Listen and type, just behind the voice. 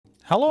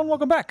Hello and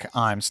welcome back.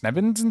 I'm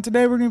Snevens, and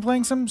today we're going to be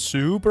playing some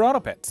Super Auto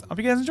Pets. Hope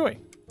you guys enjoy.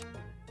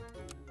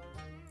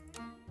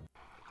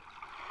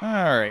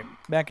 Alright,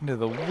 back into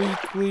the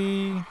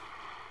weekly.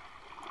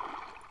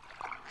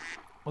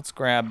 Let's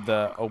grab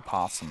the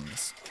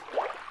opossums.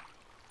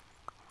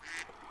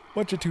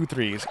 Bunch of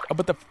 2-3s. Oh,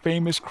 but the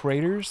famous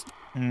craters?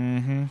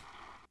 Mm-hmm.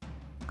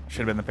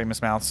 Should have been the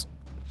famous mouths.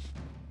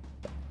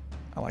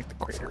 I like the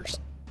craters.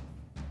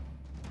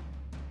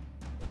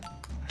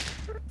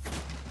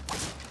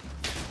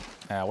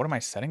 What are my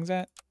settings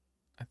at?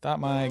 I thought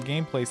my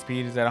gameplay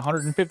speed is at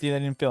 150. That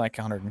didn't feel like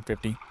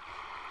 150.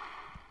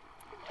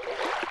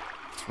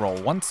 Let's roll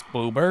once.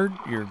 Bluebird,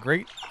 you're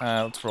great.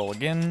 Let's roll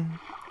again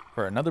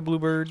for another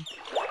bluebird.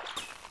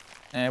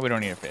 We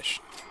don't need a fish.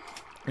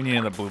 We need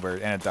another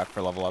bluebird and a duck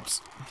for level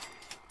ups.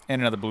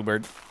 And another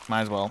bluebird.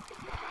 Might as well.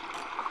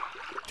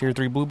 Tier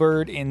 3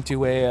 bluebird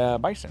into a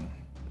bison.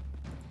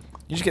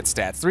 You just get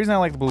stats. The reason I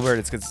like the bluebird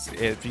is because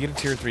if you get a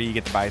tier 3, you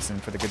get the bison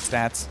for the good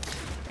stats.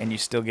 And you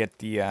still get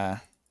the,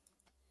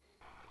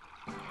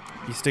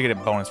 you still get a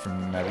bonus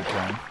from every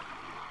turn.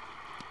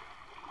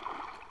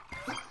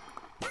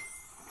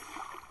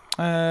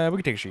 We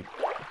can take a sheep.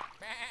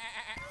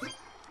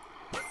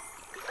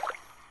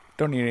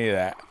 Don't need any of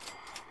that.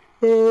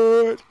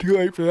 Too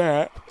late for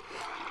that.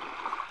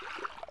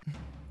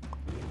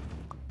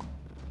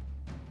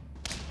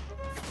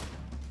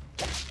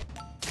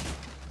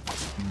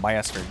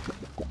 Bastard.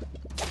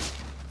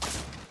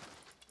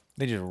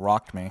 They just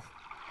rocked me.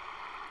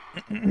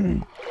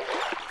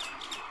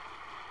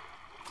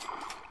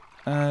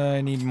 I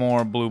need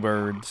more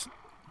bluebirds.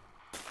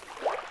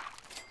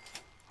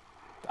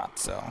 Thought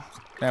so.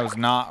 That was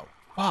not...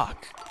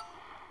 Fuck.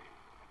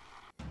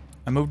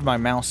 I moved my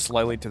mouse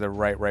slightly to the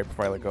right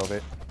before I let go of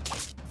it.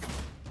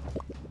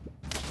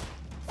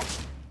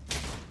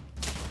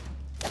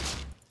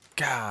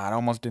 God, I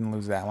almost didn't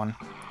lose that one.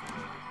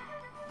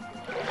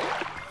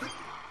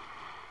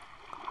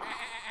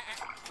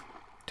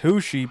 Two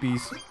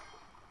sheepies.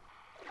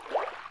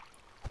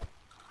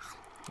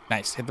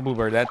 Nice. Hit the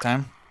bluebird that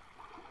time.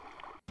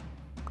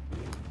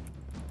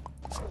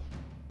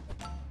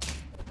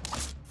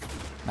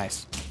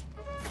 Nice.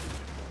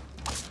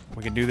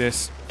 We can do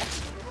this.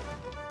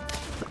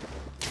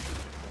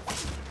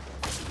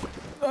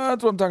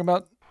 That's what I'm talking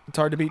about. It's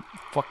hard to beat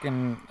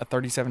fucking a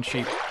 37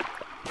 sheep.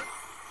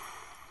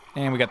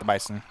 And we got the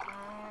bison.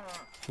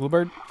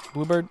 Bluebird?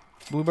 Bluebird?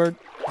 Bluebird?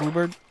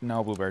 Bluebird?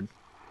 No, bluebird.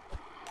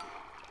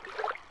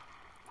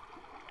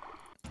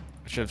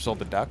 I should have sold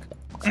the duck.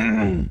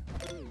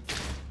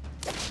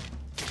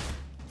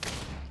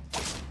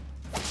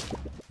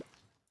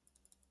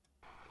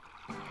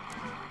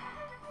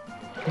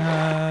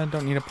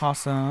 Don't need a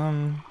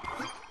possum.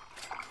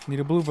 Need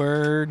a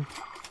bluebird.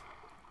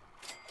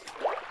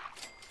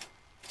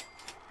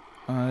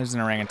 There's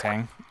an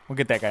orangutan. We'll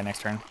get that guy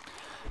next turn.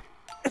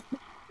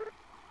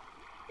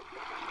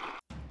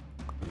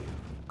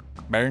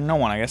 Better than no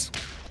one, I guess.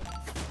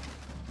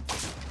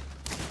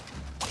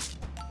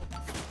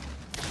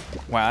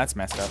 Wow, that's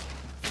messed up.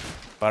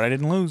 But I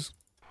didn't lose.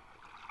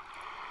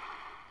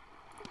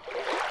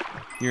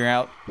 You're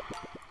out.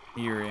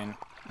 You're in.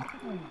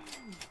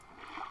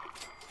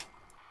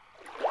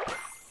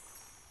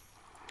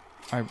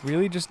 I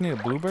really just need a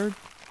bluebird?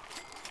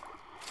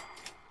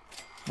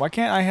 Why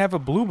can't I have a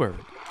bluebird?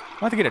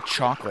 I have to get a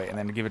chocolate and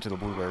then give it to the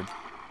bluebird.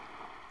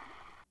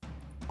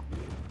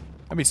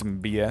 That'd be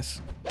some BS.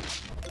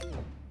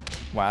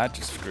 Wow, that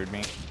just screwed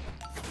me.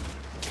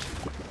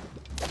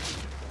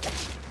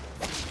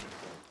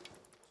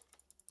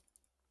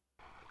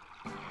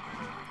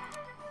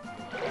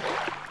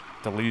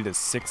 Deleted a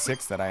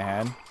 6-6 that I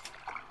had.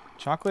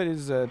 Chocolate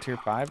is tier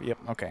 5? Yep,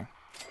 okay.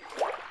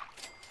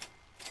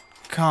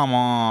 Come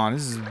on,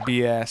 this is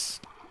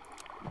BS.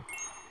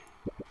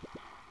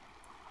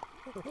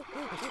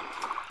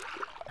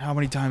 How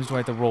many times do I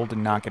have to roll to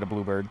not get a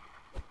bluebird?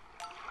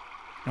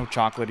 No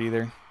chocolate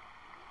either.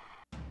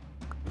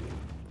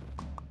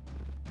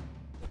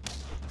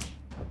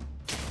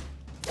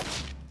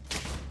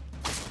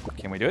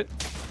 Can we do it?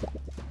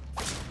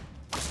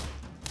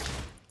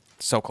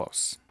 So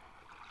close.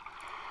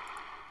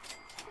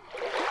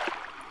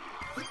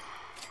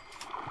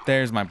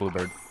 There's my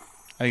bluebird.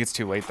 I think it's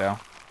too late though.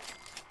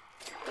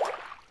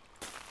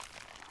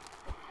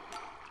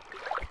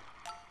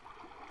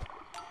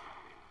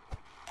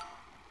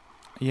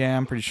 Yeah,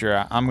 I'm pretty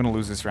sure I'm gonna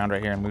lose this round right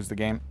here and lose the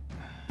game.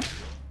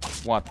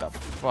 What the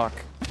fuck?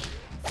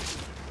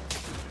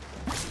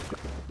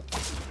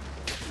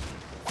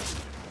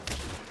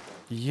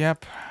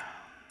 Yep.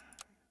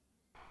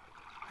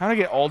 How did I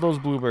get all those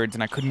bluebirds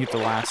and I couldn't get the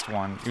last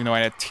one, even though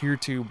I had a tier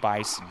 2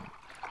 bison?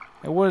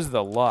 It was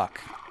the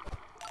luck.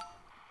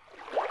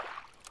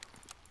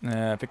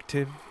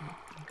 Fictive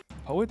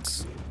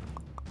poets?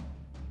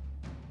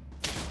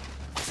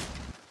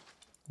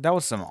 That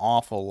was some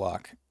awful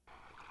luck.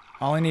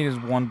 All I need is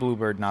one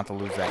bluebird not to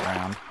lose that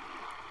round.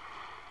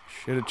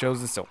 Should have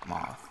chose the silk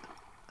moth.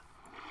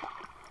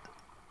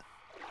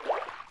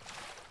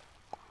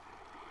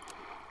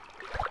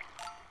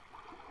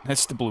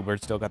 That's the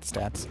bluebird, still got the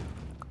stats.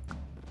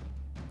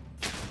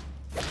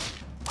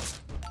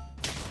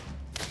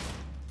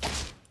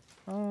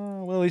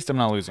 least I'm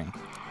not losing.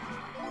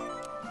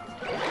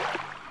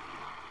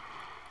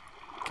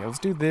 Okay, let's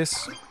do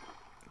this.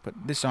 Put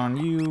this on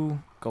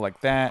you. Go like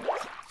that.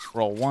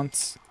 Roll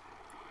once.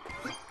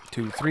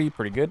 2, 3.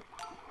 Pretty good.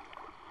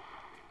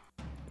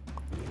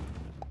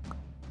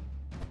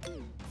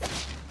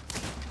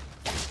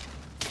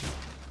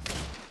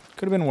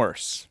 Could have been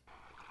worse.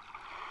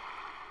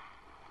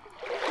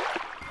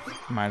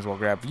 Might as well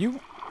grab you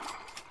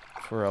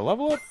for a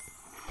level up.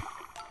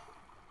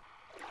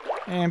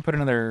 And put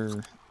another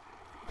little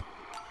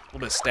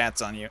bit of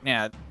stats on you.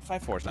 Yeah,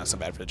 5-4 is not so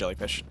bad for the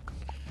jellyfish.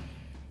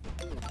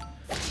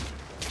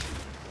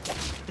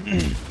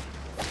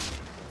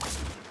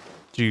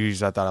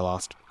 Jeez, I thought I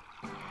lost.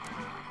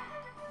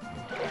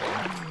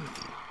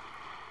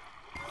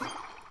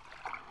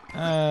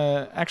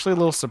 Actually a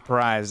little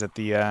surprised at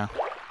the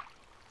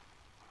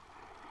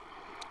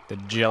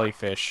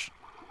jellyfish.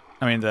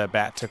 I mean, the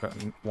bat took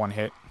one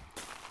hit.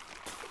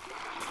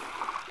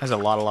 Has a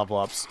lot of level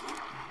ups.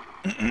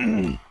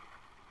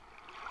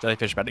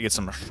 Jellyfish about to get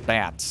some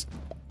stats.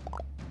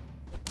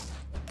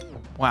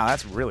 Wow,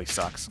 that really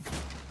sucks.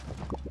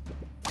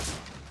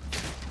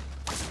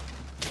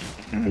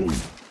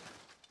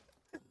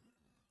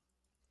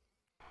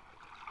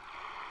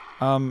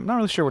 Not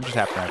really sure what just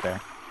happened right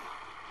there.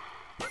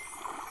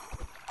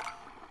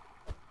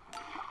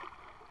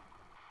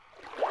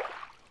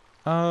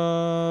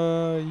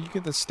 You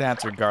get the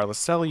stats regardless.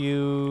 Sell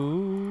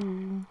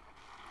you.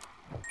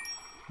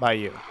 Buy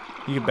you.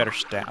 You get better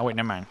stat. Oh wait,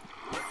 never mind.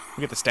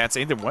 You get the stats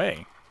either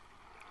way.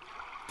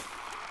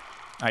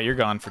 Alright, you're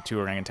gone for 2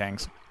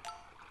 orangutans.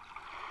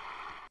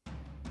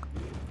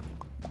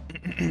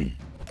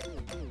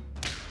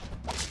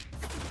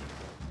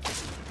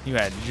 You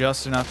had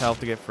just enough health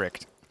to get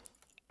fricked.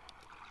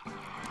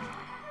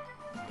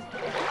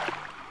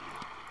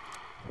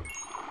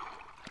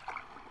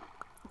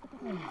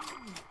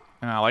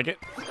 And I like it.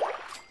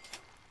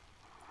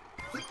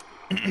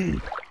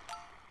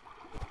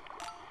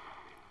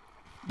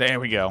 There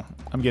we go.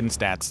 I'm getting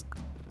stats.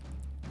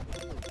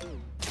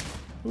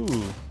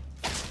 Ooh.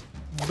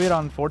 A bit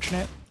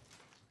unfortunate.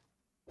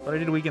 But I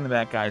did weaken the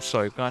bad guy,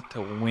 so I got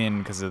to win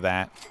because of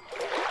that.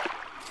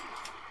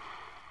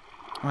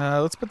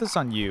 Let's put this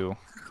on you.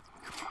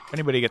 If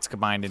anybody gets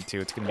combined into,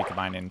 it's going to be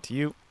combined into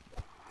you.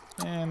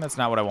 And that's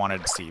not what I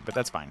wanted to see, but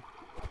that's fine.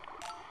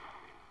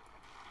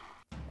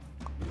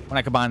 When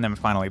I combine them,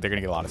 finally, they're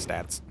going to get a lot of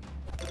stats.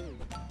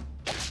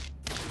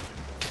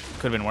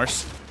 Could have been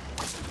worse.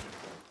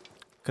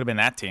 Could have been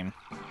that team.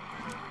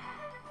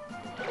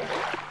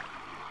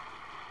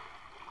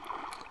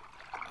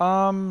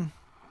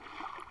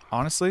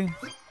 Honestly,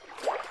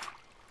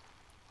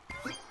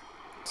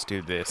 let's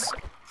do this.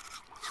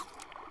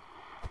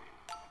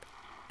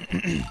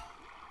 I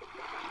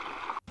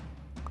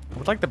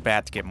would like the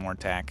bat to get more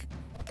attack.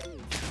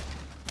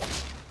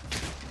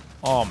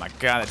 Oh my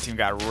god, that team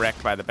got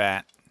wrecked by the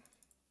bat.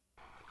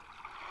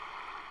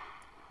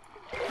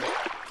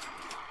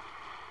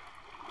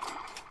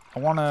 I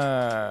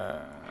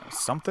wanna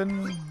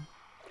something.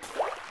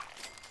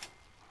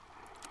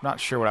 Not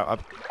sure what I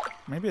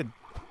maybe a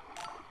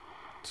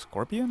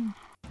scorpion?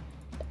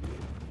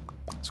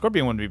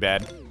 Scorpion wouldn't be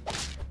bad.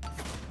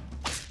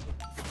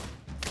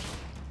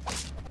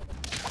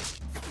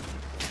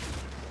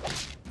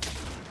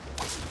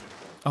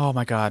 Oh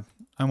my god,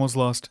 I almost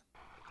lost.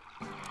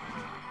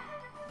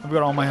 I've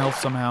got all my health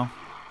somehow.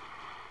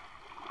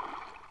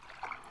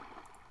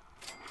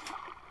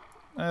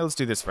 Let's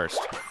do this first.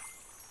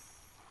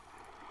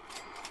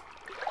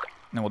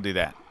 And we'll do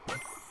that.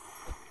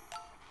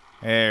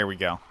 There we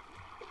go.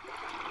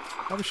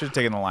 Probably should have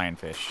taken the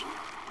lionfish.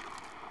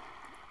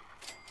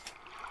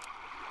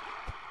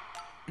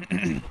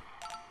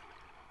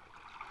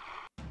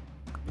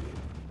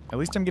 At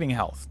least I'm getting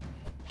health.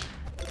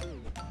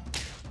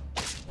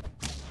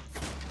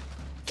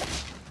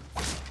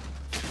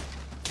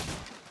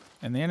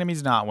 And the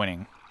enemy's not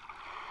winning.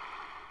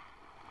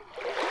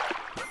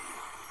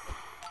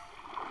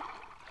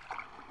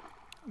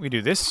 We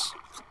do this.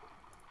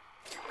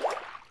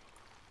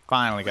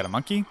 Finally got a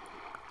monkey.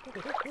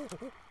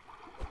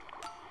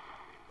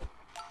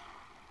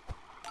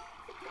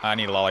 I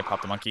need to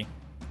lollipop the monkey.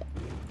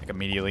 Like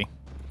immediately.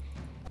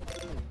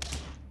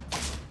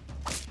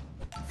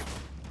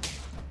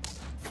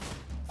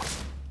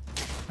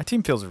 My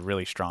team feels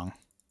really strong.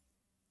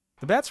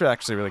 The bats are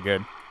actually really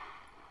good.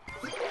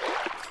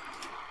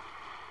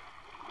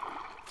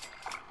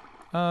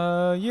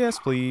 Yes,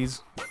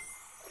 please.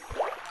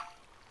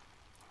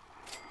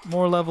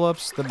 More level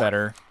ups, the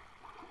better.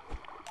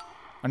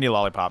 I need a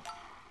lollipop.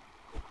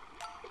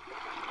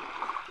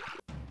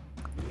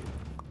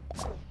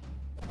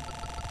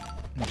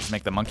 Just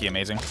make the monkey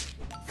amazing.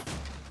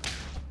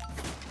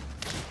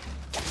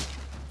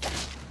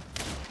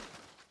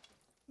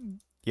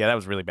 Yeah, that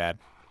was really bad.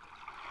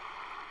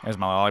 There's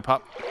my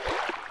lollipop.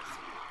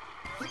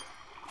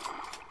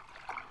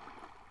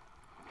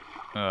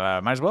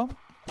 Might as well.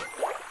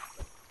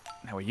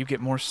 That way you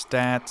get more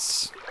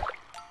stats.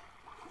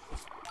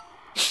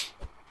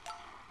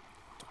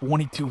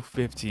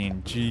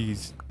 22-15,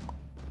 jeez.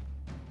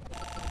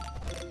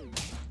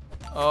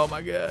 Oh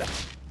my god.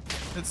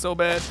 It's so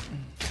bad.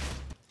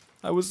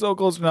 I was so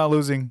close to not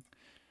losing.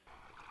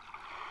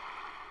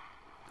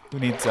 Who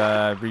needs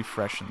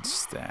refresh and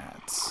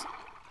stats?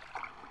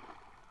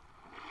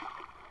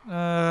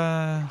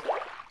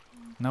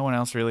 No one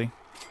else really.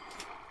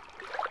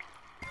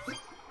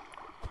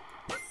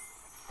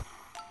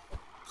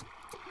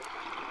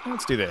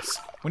 Let's do this.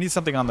 We need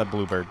something on the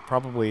bluebird.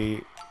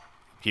 Probably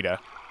PETA.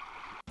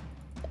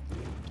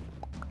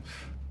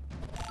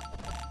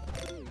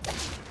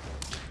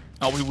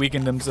 Oh, we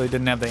weakened him so he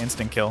didn't have the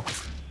instant kill.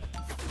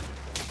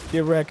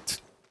 Get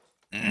wrecked.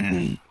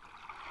 We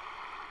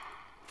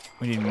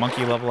need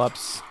monkey level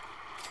ups.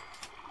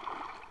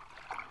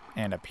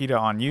 And a PETA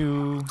on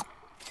you.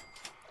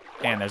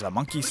 And there's a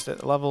monkey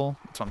level.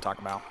 That's what I'm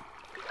talking about.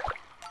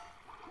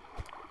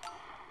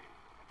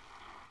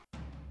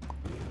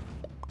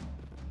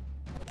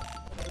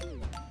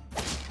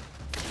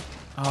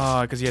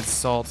 Oh, because he had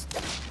salt.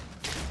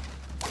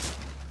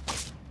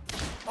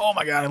 Oh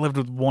my god, I lived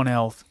with 1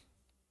 health.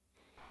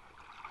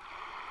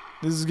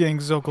 This is getting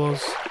so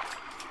close.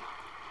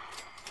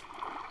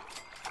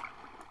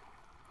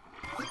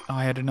 Oh,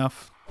 I had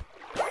enough.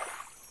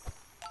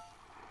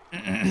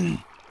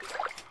 I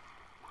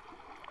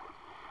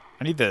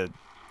need the...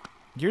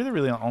 You're the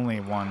really only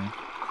one.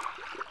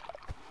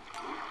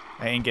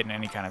 I ain't getting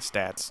any kind of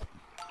stats.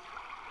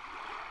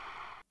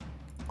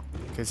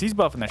 Because he's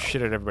buffing the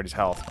shit out of everybody's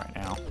health right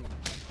now.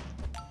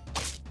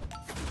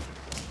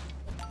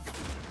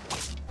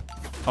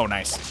 Oh,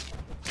 nice.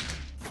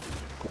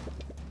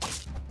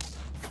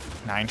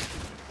 9.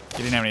 He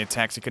didn't have any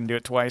attacks. He couldn't do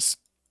it twice.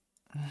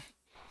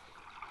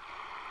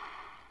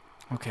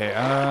 Okay,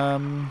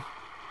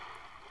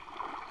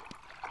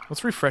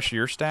 let's refresh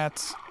your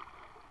stats.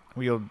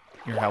 Your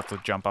health will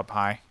jump up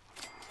high.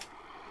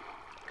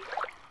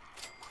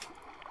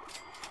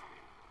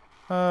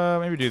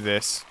 Maybe do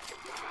this.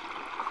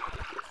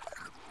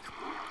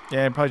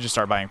 Yeah, I'd probably just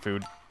start buying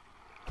food.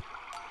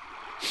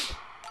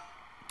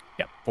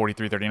 Yep,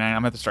 43.39. I'm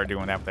gonna have to start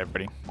doing that with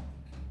everybody.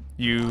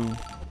 The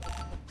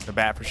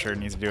bat for sure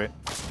needs to do it.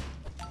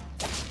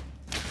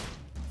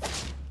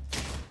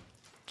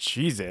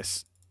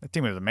 Jesus, that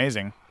team was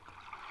amazing.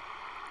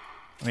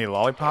 I need a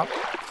lollipop.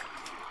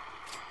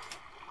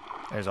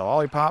 There's a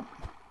lollipop.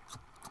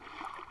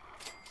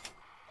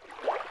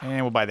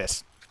 And we'll buy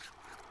this.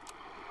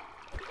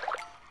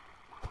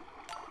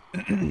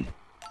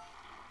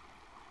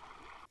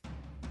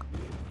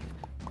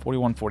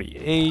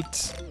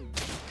 41.48.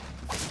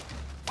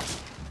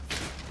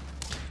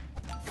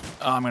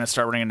 Oh, I'm going to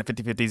start running into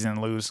 50-50s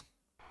and lose.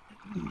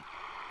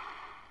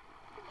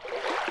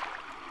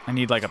 I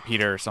need like a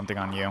PETA or something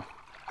on you.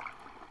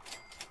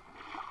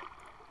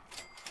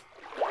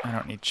 I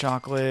don't need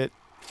chocolate.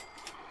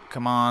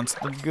 Come on,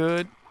 something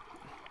good.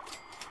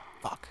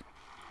 Fuck.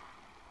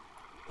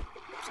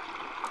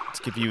 Let's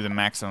give you the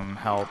maximum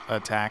health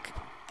attack.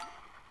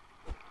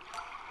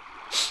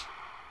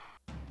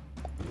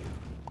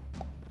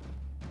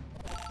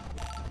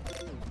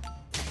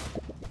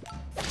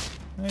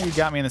 You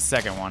got me in the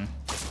second one.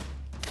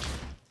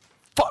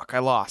 Fuck, I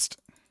lost.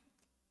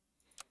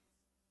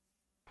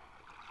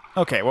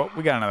 Okay, well,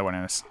 we got another one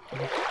in us.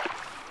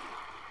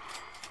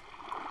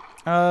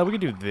 We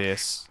could do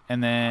this,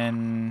 and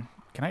then...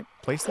 Can I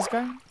place this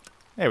guy?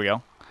 There we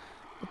go.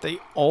 With the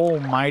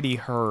almighty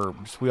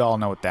herbs. We all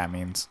know what that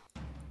means.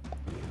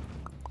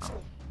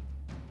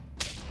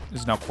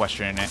 There's no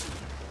question in it.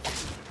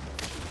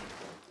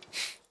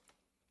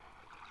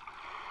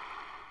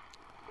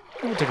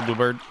 We'll take a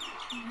bluebird.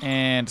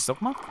 And a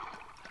silk moth.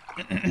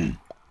 And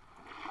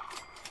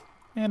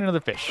another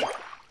fish.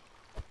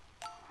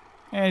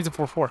 And he's a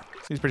 4/4, so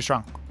he's pretty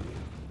strong.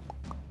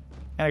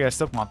 And I got a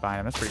silk moth behind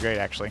him. That's pretty great,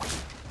 actually.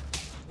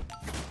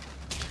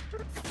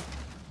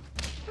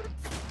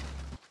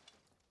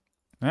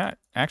 I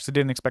actually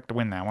didn't expect to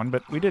win that one,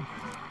 but we did.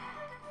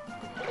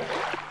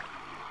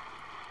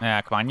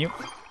 Come on, you.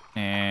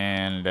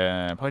 And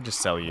probably just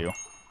sell you.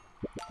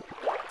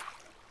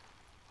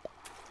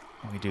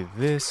 We do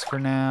this for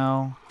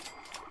now.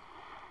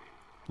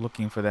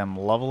 Looking for them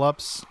level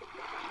ups.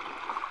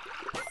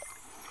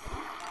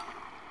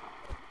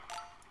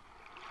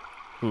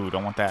 Ooh,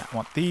 don't want that.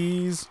 Want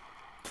these.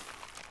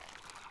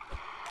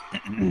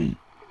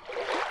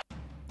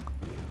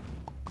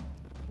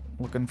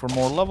 Looking for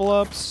more level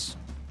ups.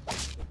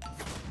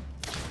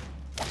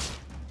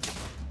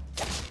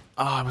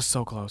 Oh, I was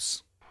so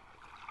close.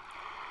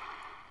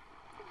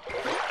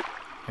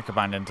 I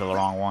combined into the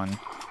wrong one.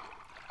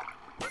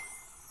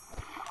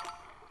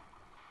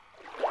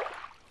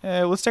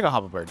 Let's take a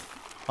hoverbird.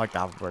 I like the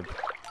hoverbird.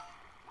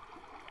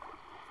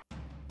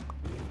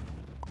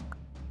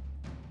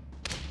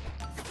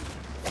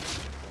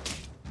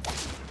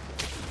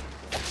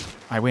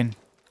 I win.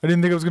 I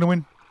didn't think I was going to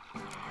win.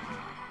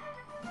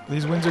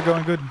 These wins are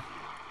going good.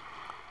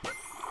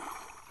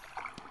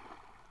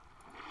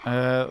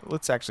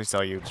 Let's actually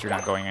sell you because you're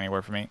not going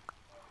anywhere for me.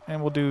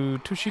 And we'll do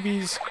 2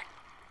 shibis.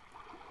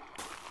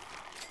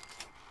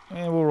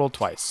 And we'll roll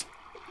twice.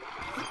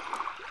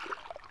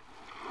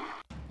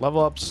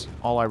 Level ups,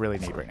 all I really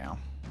need right now.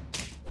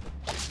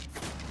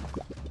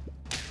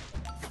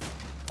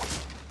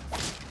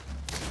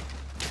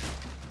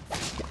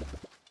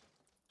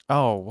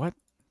 Oh, what?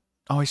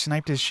 Oh, he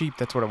sniped his sheep.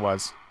 That's what it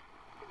was.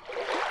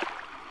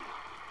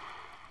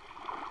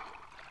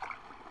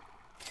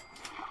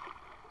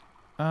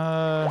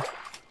 I'm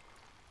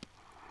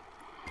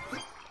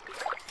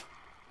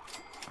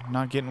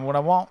not getting what I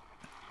want.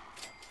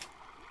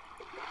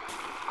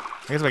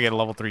 I guess if I get a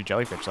level 3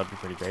 jellyfish, that'd be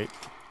pretty great.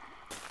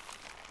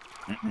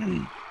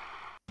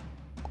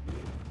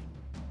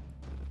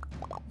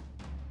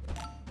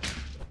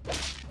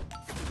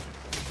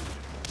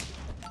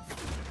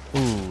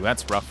 Ooh,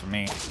 that's rough for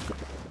me.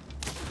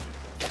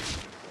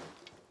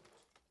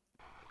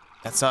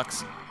 That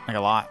sucks. Like a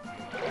lot.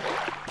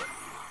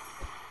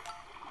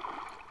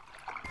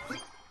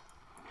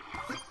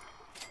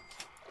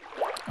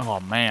 Oh,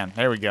 man.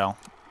 There we go.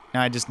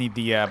 Now I just need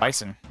the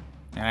bison.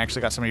 And I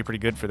actually got somebody pretty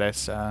good for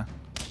this.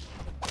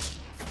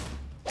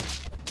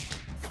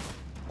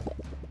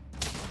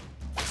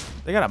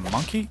 They got a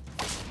monkey?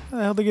 How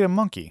the hell did they get a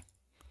monkey?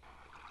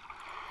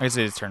 I guess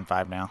it is turn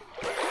 5 now.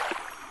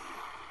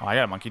 Oh, I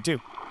got a monkey too.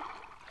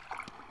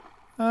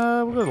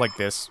 We'll go like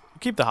this.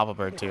 Keep the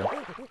hopplebird too.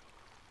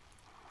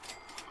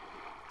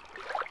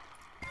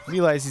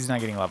 Realize he's not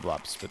getting level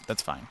ups, but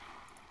that's fine.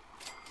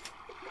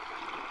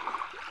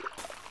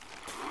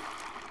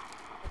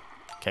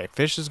 Okay,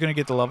 fish is gonna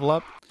get the level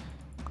up,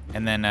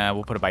 and then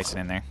we'll put a bison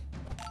in there.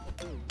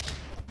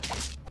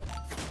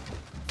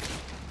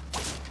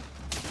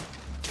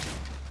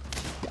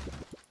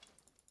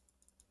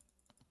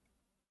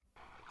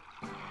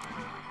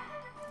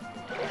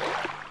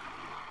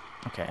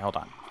 Okay, hold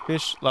on.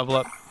 Fish, level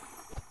up.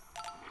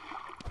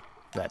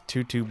 That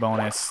 2/2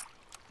 bonus.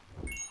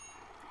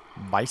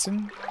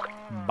 Bison?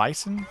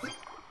 Bison?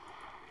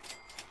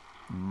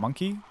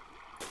 Monkey?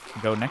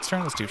 Go next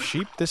turn. Let's do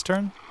sheep this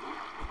turn.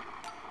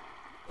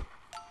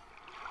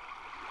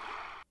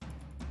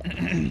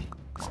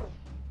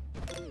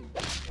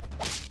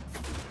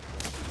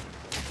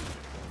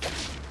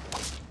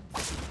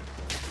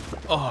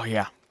 Oh,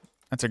 yeah.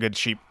 That's a good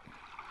sheep.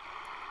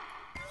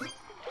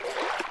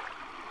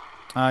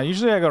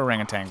 Usually I go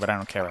orangutan, but I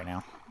don't care right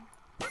now.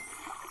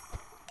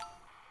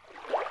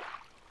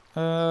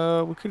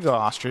 We could go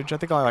ostrich. I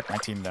think I like my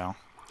team, though.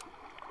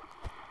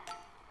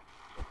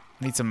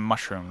 Need some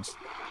mushrooms.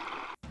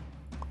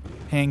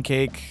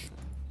 Pancake.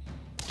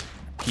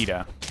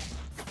 Pita.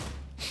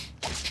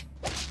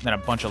 Then a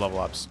bunch of level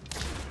ups.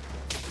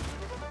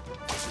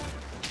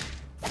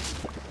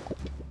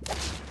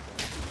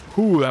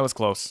 Ooh, that was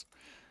close.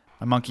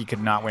 My monkey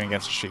could not win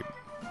against a sheep.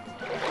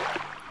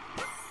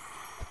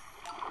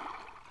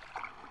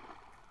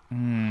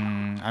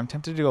 I'm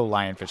tempted to go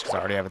lionfish because I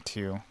already have a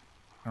 2.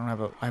 I don't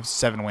have I have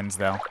 7 wins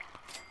though.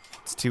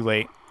 It's too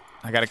late.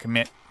 I gotta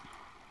commit.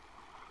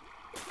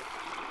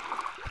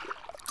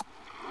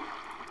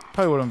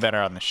 Probably would have been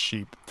better on the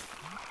sheep.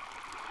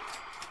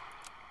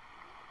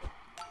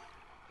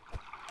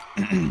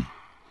 I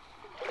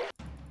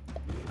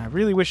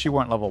really wish you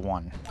weren't level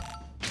 1.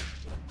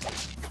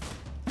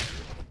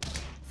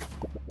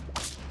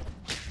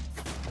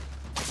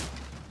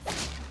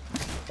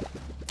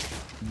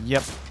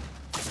 Yep.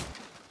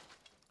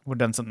 Would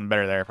have done something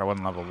better there if I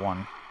wasn't level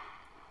 1.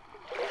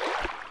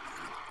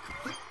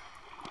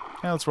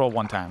 Yeah, let's roll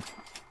one time.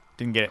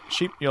 Didn't get it.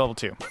 Sheep, you're level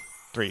 2.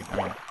 3, I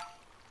mean.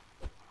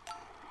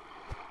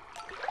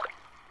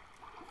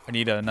 I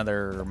need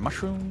another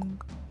mushroom.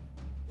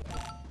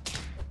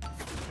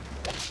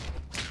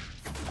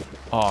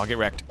 Oh, I'll get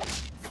wrecked.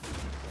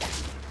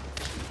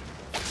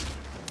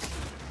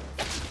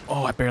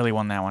 Oh, I barely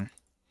won that one.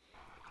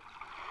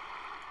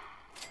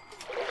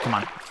 Come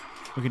on.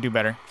 We could do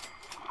better.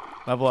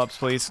 Level ups,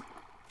 please.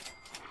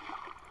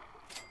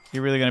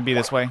 You're really going to be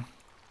this way?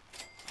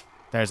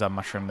 There's a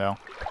mushroom, though.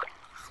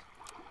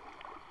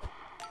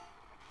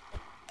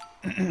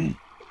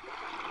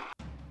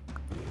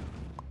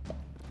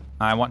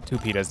 I want 2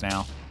 pitas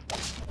now.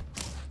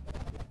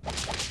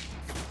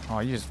 Oh,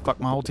 you just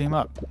fucked my whole team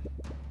up.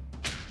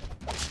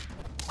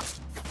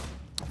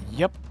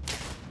 Yep.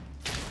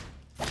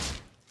 At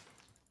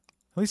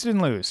least I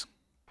didn't lose.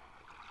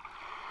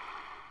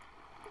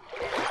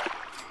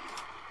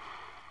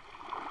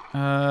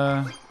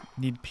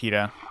 Need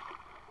pita.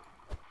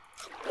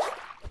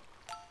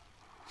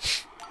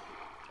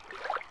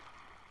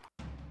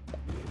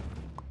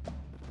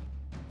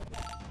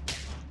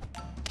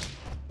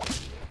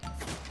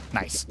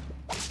 Nice.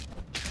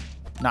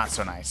 Not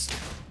so nice.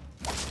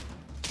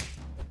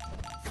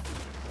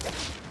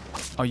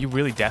 Oh, you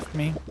really deathed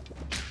me?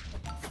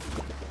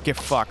 Get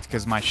fucked,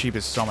 because my sheep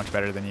is so much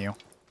better than you.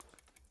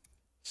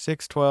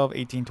 6, 12,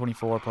 18,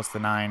 24, plus the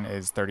 9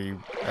 is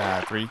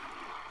 33.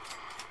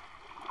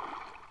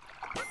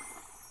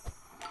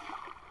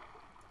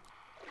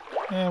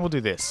 And we'll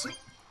do this.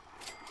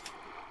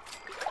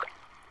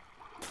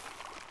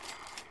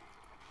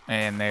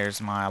 And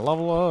there's my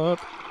level up.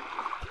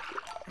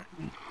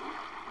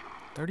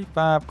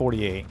 35,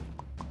 48.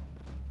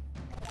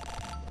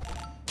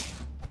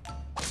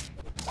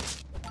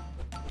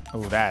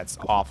 Oh, that's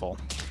awful.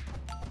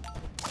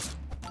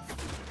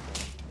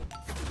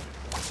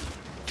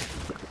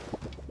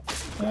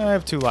 I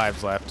have 2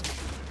 lives left.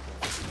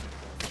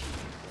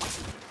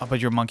 Oh, but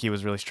your monkey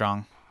was really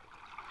strong.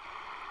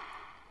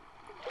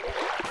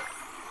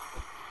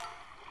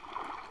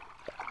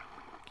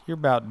 You're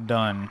about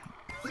done.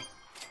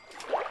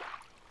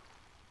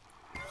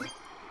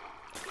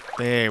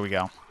 There we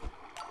go.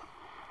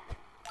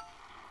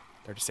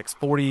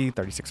 3640,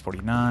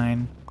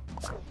 3649.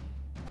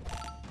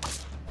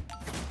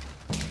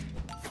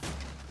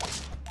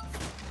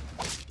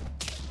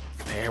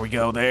 There we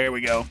go, there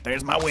we go.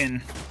 There's my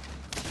win.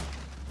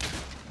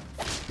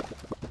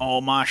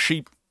 All my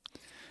sheep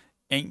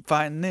ain't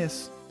fighting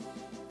this.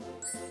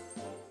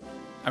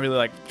 I really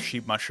like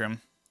sheep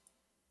mushroom.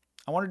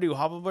 I want to do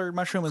hovelbird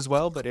mushroom as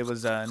well, but it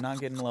was not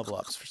getting level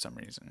ups for some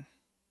reason.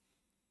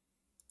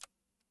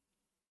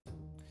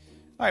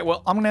 All right,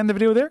 well, I'm going to end the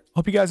video there.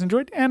 Hope you guys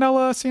enjoyed, and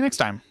I'll see you next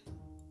time.